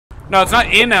No, it's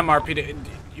not in MRPD.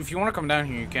 If you want to come down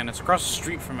here, you can. It's across the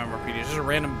street from MRPD. It's just a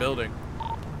random building.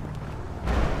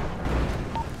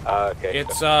 Okay.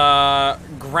 It's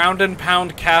Ground and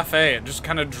Pound Cafe. It just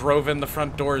kind of drove in the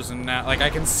front doors, and now, like, I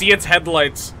can see its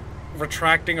headlights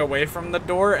retracting away from the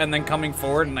door and then coming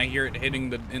forward, and I hear it hitting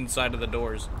the inside of the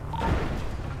doors.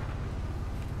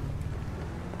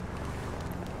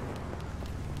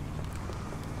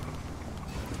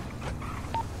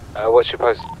 What's your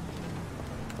post?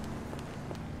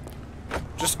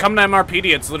 Just come to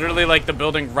MRPD. It's literally like the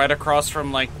building right across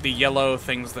from like the yellow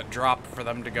things that drop for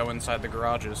them to go inside the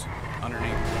garages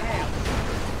underneath.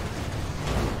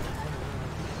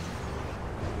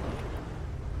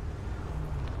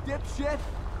 Dipshit.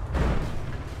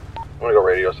 I'm gonna go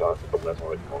radio silence. That's my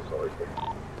phone call right quick.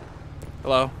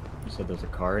 Hello? You said there's a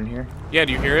car in here? Yeah,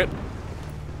 do you hear it?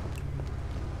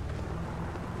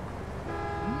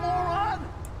 Moron!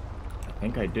 I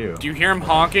think I do. Do you hear him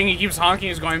honking? He keeps honking,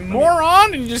 he's going,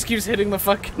 moron! And he just keeps hitting the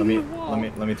fucking wall.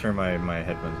 Let me turn my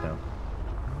headphones down.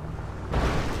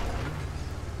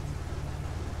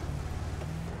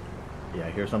 Yeah,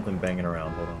 I hear something banging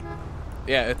around. Hold on.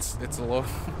 Yeah, it's a little...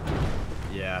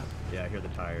 Yeah, I hear the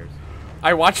tires.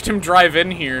 I watched him drive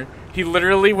in here. He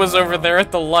literally was over there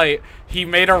at the light. He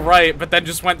made a right, but then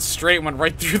just went straight, went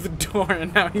right through the door,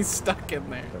 and now he's stuck in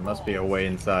there. There must be a way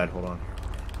inside. Hold on.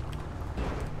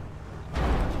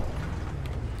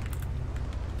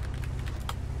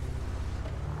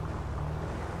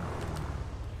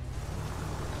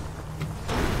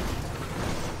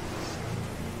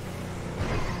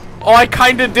 Oh, I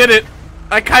kinda did it.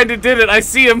 I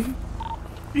see him.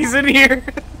 He's in here.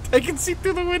 I can see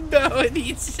through the window, and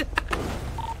he's...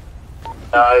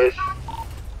 Nice.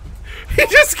 He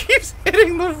just keeps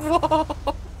hitting the wall.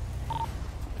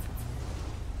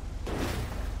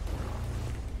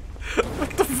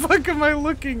 What the fuck am I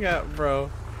looking at, bro?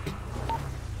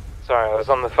 Sorry, I was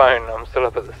on the phone. I'm still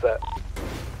up at the set.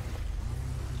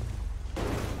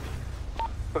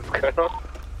 What's going on?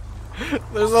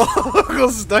 There's a local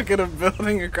stuck in a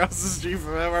building across the street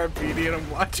from MRPD, and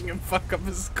I'm watching him fuck up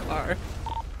his car.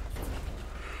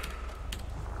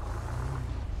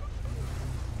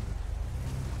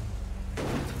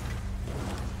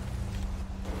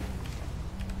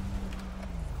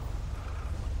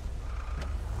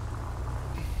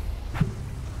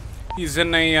 He's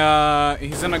in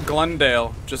a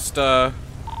Glendale, just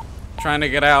trying to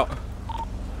get out.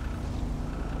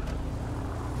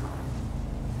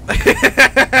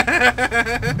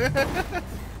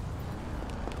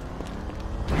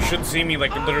 You should see me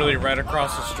like literally right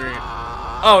across the street.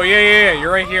 Oh yeah,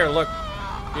 you're right here. Look.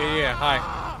 Yeah, hi.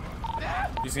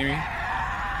 You see me?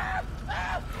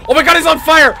 Oh my god, he's on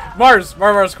fire! Mars,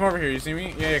 come over here. You see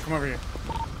me? Yeah, come over here.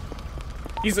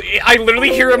 I literally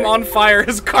hear him on fire.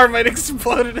 His car might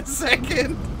explode in a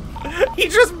second. He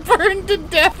just burned to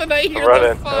death and I hear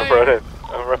the fire.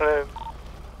 I'm running.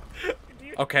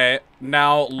 Okay,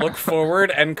 now look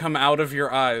forward and come out of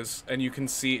your eyes and you can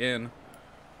see in.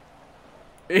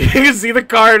 You can see the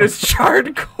car and his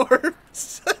charred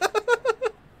corpse.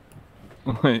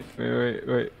 Wait.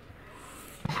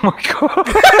 Oh my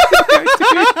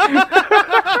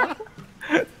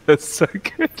god. That's so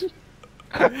good.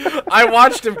 I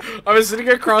watched him. I was sitting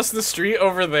across the street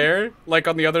over there, like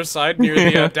on the other side near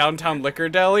the downtown liquor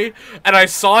deli, and I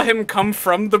saw him come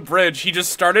from the bridge. He just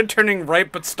started turning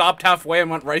right, but stopped halfway and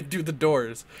went right through the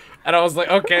doors. And I was like,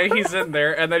 okay, he's in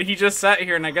there. And then he just sat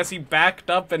here, and I guess he backed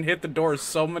up and hit the doors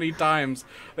so many times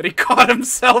that he caught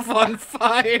himself on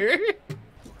fire.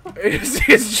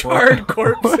 His charred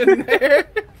corpse in there.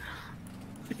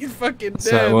 He's fucking dead.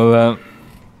 So, well,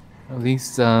 at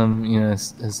least, you know,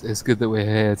 it's good that we're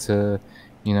here to,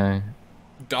 you know,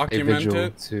 document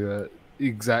it. To,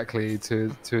 exactly,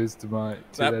 to his demise.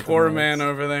 That poor man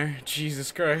over there.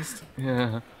 Jesus Christ.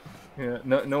 Yeah.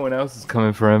 No one else is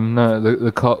coming for him. No,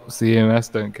 the cops, the EMS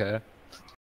don't care.